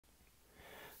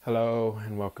Hello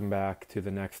and welcome back to the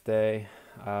next day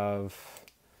of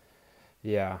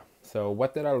So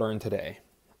what did I learn today?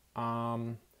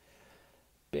 Um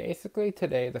Basically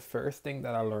today the first thing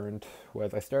that I learned was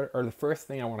the first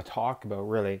thing I want to talk about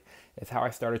really is how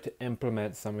I started to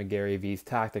implement some of Gary Vee's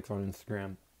tactics on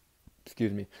Instagram.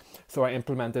 Excuse me. So I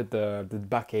implemented the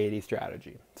buck 80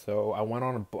 strategy. So I went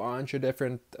on a bunch of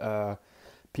different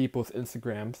people's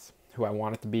Instagrams who I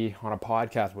wanted to be on a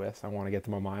podcast with. I want to get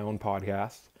them on my own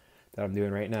podcast that I'm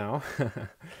doing right now.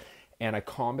 And I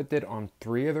commented on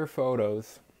three of their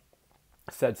photos,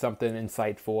 said something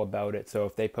insightful about it. So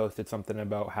if they posted something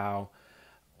about how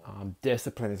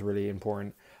discipline is really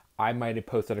important, I might have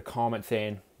posted a comment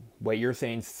saying, what you're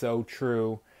saying is so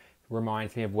true,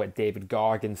 reminds me of what David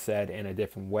Goggins said in a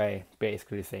different way,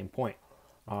 basically the same point.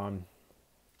 And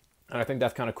I think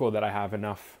that's kind of cool that I have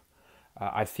enough.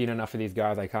 I've seen enough of these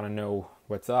guys. I kind of know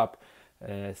what's up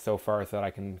so far, so that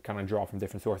I can kind of draw from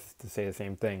different sources to say the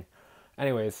same thing.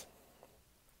 Anyways,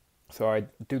 so I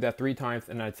do that 3 times,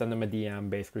 and I'd send them a DM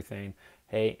basically saying,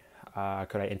 "Hey,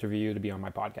 could I interview you to be on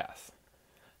my podcast?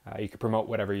 You could promote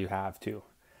whatever you have too."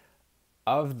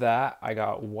 Of that, I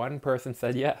got one person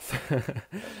said yes,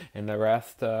 and the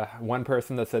rest, one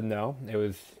person that said no. It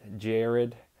was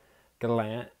Jared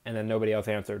Gallant, and then nobody else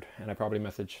answered. And I probably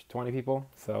messaged 20 people.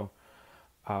 So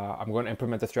I'm going to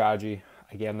implement the strategy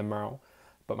again tomorrow.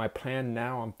 But my plan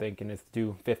now, I'm thinking, is to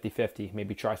do 50-50.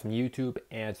 Maybe try some YouTube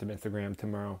and some Instagram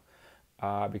tomorrow.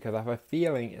 Because I have a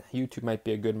feeling YouTube might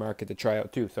be a good market to try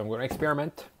out too. So I'm going to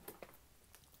experiment.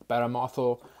 But I'm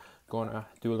also going to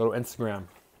do a little Instagram.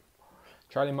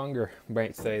 Charlie Munger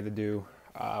might say to do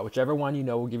whichever one you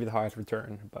know will give you the highest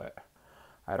return. But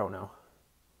I don't know.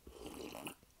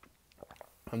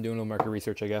 I'm doing a little market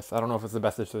research, I guess. I don't know if it's the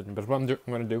best decision, but it's what I'm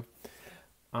going to do.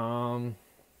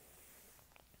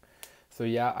 So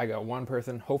yeah, I got one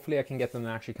person. Hopefully I can get them to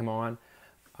actually come on.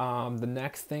 The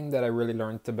next thing that I really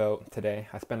learned about today,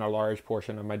 I spent a large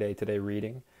portion of my day today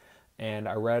reading, and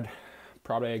I read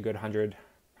probably a good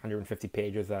 150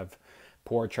 pages of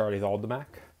Poor Charlie's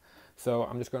Almanac. So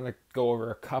I'm just going to go over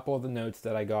a couple of the notes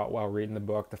that I got while reading the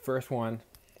book. The first one,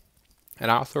 and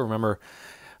I also remember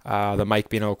the mic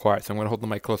being all quiet, so I'm going to hold the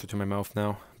mic closer to my mouth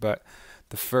now. But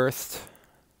the first,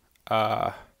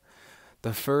 uh,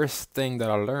 the first thing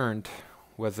that I learned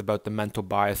was about the mental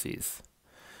biases.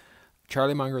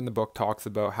 Charlie Munger in the book talks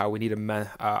about how we need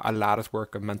a lattice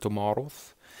work of mental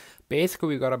models. Basically,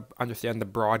 we've got to understand the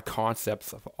broad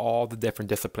concepts of all the different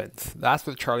disciplines. That's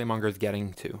what Charlie Munger is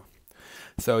getting to.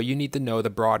 So you need to know the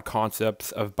broad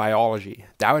concepts of biology.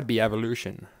 That would be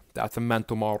evolution. That's a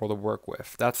mental model to work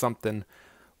with. That's something,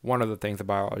 one of the things of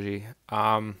biology.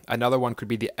 Another one could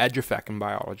be the edge effect in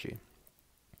biology.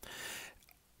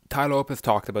 Ty Lopez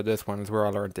talked about this one, is where I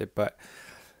learned it, but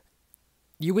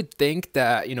you would think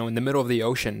that, in the middle of the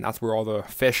ocean, that's where all the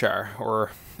fish are,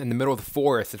 or in the middle of the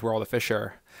forest is where all the fish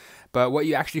are. But what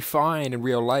you actually find in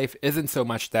real life isn't so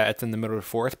much that it's in the middle of the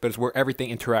forest, but it's where everything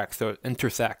interacts, so it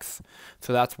intersects.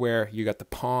 So that's where you got the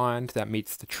pond that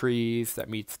meets the trees, that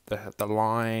meets the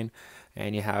line,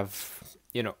 and you have,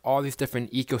 all these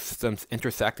different ecosystems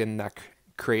intersecting that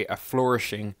create a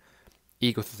flourishing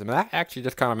ecosystem. That actually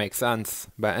just kind of makes sense.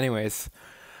 But anyways,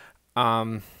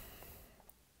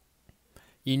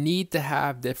 you need to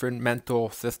have different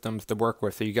mental systems to work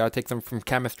with. So you got to take some from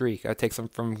chemistry, you got to take some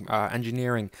from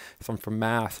engineering, some from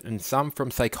math, and some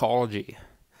from psychology.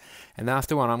 And that's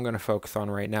the one I'm going to focus on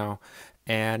right now.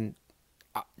 And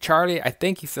Charlie, I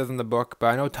think he says in the book, but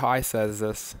I know Ty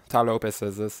Lopez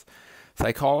says this.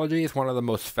 Psychology is one of the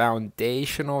most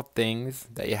foundational things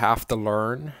that you have to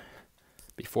learn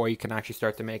before you can actually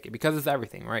start to make it. Because it's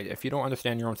everything, right? If you don't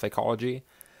understand your own psychology,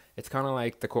 it's kind of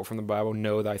like the quote from the Bible,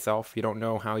 know thyself. You don't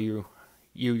know how you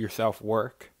yourself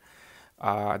work.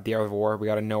 At the art of war, we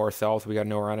got to know ourselves. We got to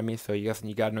know our enemies. So you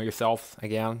got to know yourself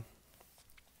again.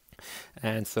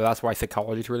 And so that's why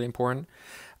psychology is really important.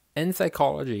 In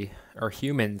psychology, or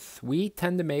humans, we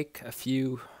tend to make a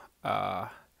few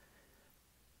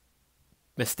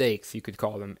mistakes, you could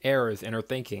call them, errors in our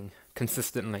thinking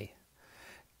consistently.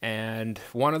 And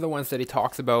one of the ones that he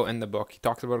talks about in the book, he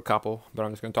talks about a couple, but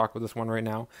I'm just going to talk about this one right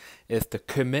now, is the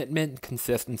commitment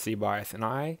consistency bias. And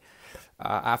I,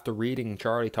 after reading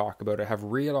Charlie talk about it, have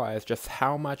realized just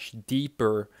how much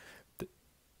deeper,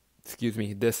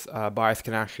 this bias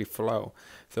can actually flow.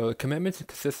 So the commitment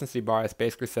consistency bias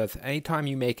basically says anytime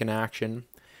you make an action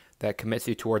that commits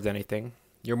you towards anything,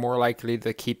 you're more likely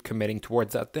to keep committing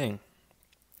towards that thing.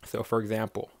 So for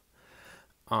example,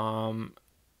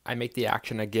 I make the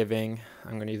action of giving,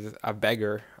 I'm going to use a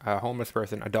beggar, a homeless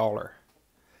person, $1.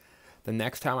 The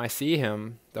next time I see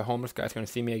him, the homeless guy's going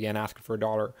to see me again asking for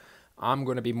 $1. I'm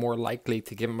going to be more likely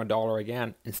to give him a dollar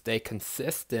again and stay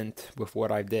consistent with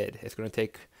what I did. It's going to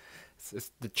take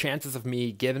the chances of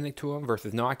me giving it to him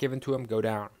versus not giving to him go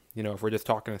down. You know, if we're just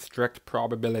talking strict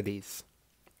probabilities.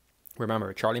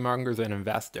 Remember, Charlie Munger's an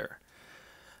investor.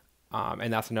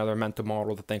 And that's another mental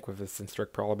model to think with, is in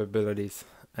strict probabilities.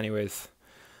 Anyways,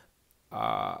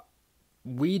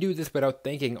 we do this without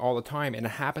thinking all the time, and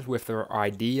it happens with our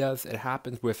ideas, it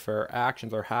happens with our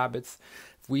actions, our habits.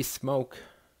 If we smoke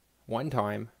one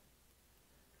time,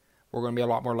 we're going to be a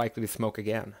lot more likely to smoke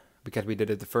again because we did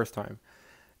it the first time.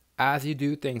 As you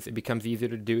do things, it becomes easier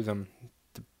to do them.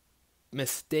 The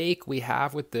mistake we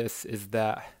have with this is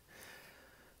that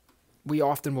we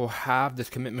often will have this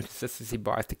commitment consistency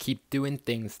bias to keep doing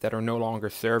things that are no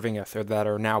longer serving us or that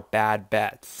are now bad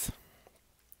bets.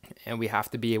 And we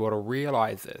have to be able to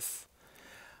realize this.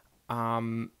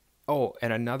 Oh,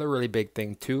 and another really big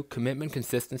thing too, commitment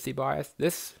consistency bias.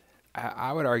 This,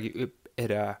 I would argue,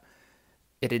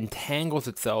 it entangles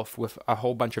itself with a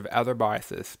whole bunch of other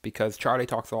biases, because Charlie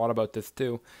talks a lot about this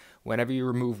too. Whenever you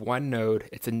remove one node,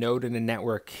 it's a node in a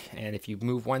network, and if you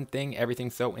move one thing,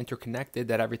 everything's so interconnected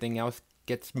that everything else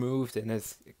gets moved, and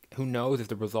who knows if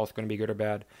the result's going to be good or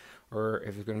bad, or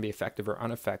if it's going to be effective or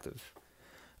ineffective.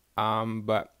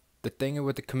 But the thing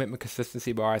with the commitment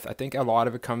consistency bias, I think a lot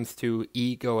of it comes to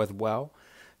ego as well.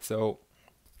 So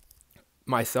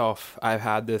myself, I've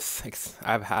had this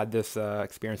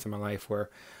experience in my life where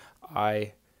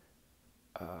I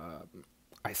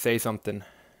say something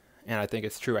and I think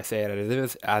it's true. I say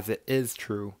it as it is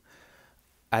true,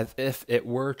 as if it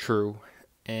were true,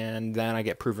 and then I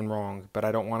get proven wrong. But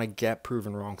I don't want to get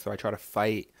proven wrong, so I try to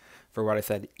fight for what I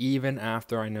said, even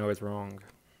after I know it's wrong.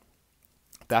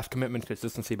 That's commitment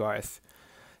consistency bias.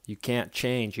 You can't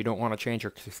change. You don't want to change.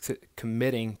 You're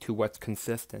committing to what's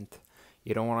consistent.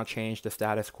 You don't want to change the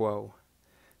status quo.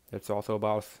 It's also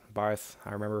about bias.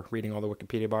 I remember reading all the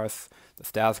Wikipedia bias, the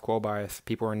status quo bias.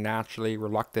 People are naturally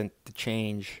reluctant to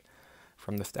change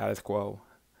from the status quo.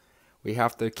 We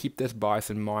have to keep this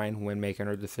bias in mind when making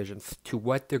our decisions. To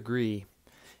what degree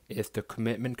is the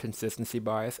commitment consistency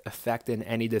bias affecting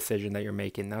any decision that you're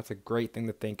making? That's a great thing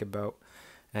to think about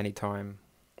anytime.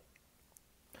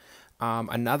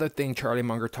 Another thing Charlie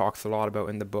Munger talks a lot about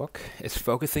in the book is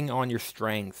focusing on your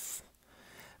strengths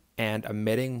and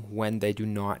admitting when they do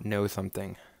not know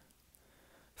something.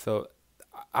 So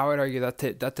I would argue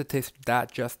that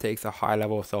just takes a high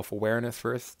level of self-awareness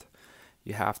first.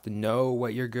 You have to know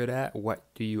what you're good at, what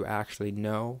do you actually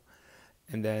know,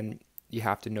 and then you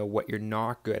have to know what you're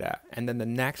not good at. And then the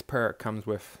next part comes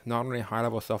with not only a high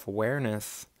level of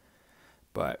self-awareness,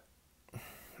 but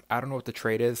I don't know what the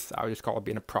trait is. I would just call it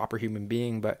being a proper human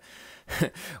being. But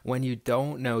when you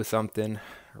don't know something,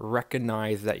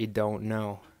 recognize that you don't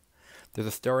know. There's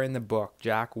a story in the book,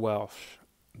 Jack Welch,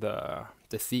 the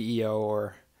CEO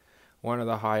or one of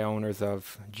the high owners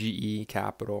of GE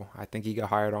Capital. I think he got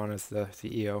hired on as the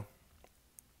CEO.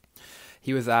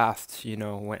 He was asked,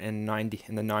 when in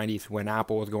the 90s when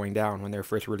Apple was going down, when they were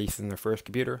first releasing their first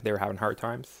computer, they were having hard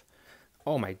times.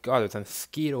 Oh my God, there's a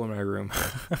mosquito in my room.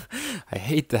 I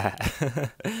hate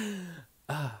that.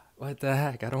 What the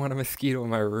heck? I don't want a mosquito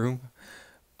in my room.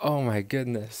 Oh my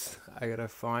goodness. I gotta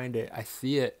find it. I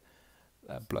see it.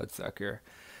 That bloodsucker.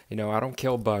 I don't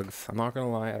kill bugs. I'm not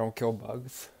gonna lie, I don't kill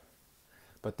bugs.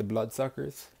 But the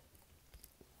bloodsuckers,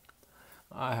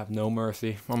 I have no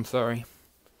mercy. I'm sorry.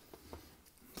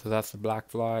 So that's the black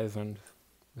flies and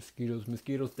mosquitoes.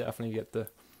 Mosquitoes definitely get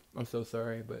I'm so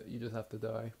sorry, but you just have to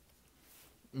die.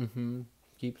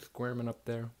 Keep squirming up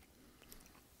there.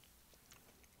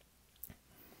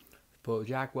 But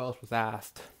Jack Welch was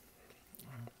asked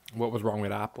what was wrong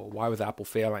with Apple. Why was Apple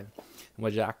failing? And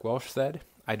what Jack Welch said,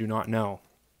 I do not know.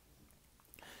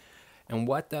 And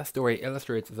what that story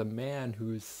illustrates is a man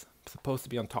who's supposed to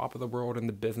be on top of the world in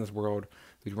the business world,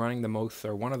 who's running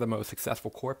one of the most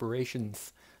successful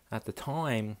corporations at the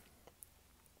time.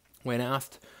 When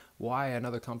asked why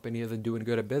another company isn't doing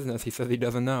good at business, he says he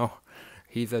doesn't know.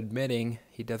 He's admitting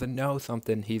he doesn't know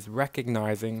something. He's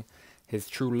recognizing his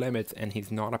true limits, and he's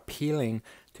not appealing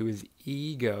to his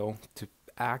ego to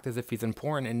act as if he's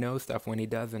important and knows stuff when he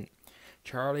doesn't.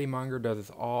 Charlie Munger does this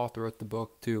all throughout the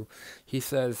book too. He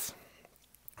says,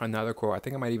 another quote, I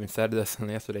think I might even said this in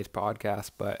yesterday's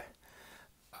podcast, but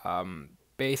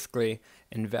basically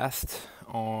invest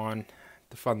on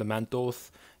the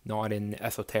fundamentals, not in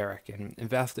esoteric, and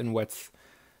invest in what's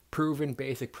proven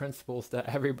basic principles that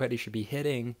everybody should be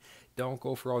hitting. Don't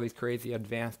go for all these crazy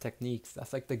advanced techniques.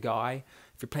 That's like the guy,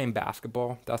 if you're playing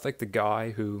basketball, that's like the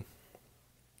guy who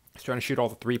is trying to shoot all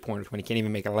the three-pointers when he can't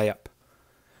even make a layup.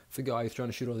 It's the guy who's trying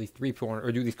to shoot all these three-pointers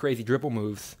or do these crazy dribble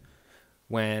moves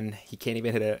when he can't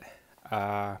even hit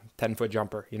a 10-foot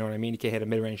jumper. You know what I mean? He can't hit a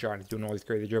mid-range shot. He's doing all these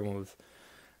crazy dribble moves.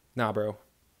 Nah, bro.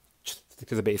 Just stick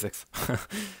to the basics.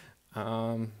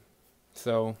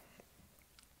 So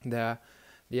the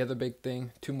other big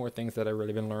thing, two more things that I've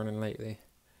really been learning lately.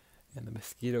 And the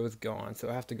mosquito is gone, so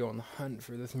I have to go on the hunt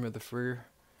for this motherfrigger.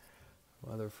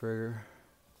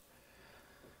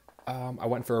 I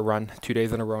went for a run 2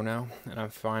 days in a row now, and I'm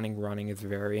finding running is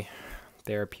very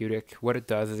therapeutic. What it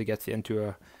does is it gets me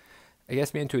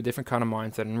into a different kind of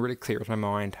mindset and really clears my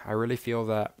mind. I really feel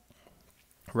that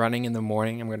running in the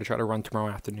morning, I'm going to try to run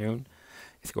tomorrow afternoon.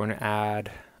 It's going to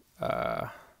add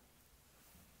a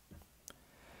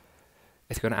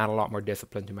lot more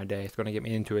discipline to my day. It's going to get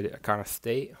me into a kind of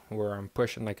state where I'm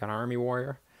pushing like an army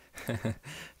warrior.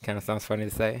 Kind of sounds funny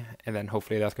to say. And then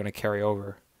hopefully that's going to carry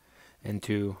over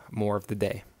into more of the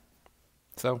day.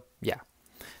 So, yeah.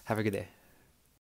 Have a good day.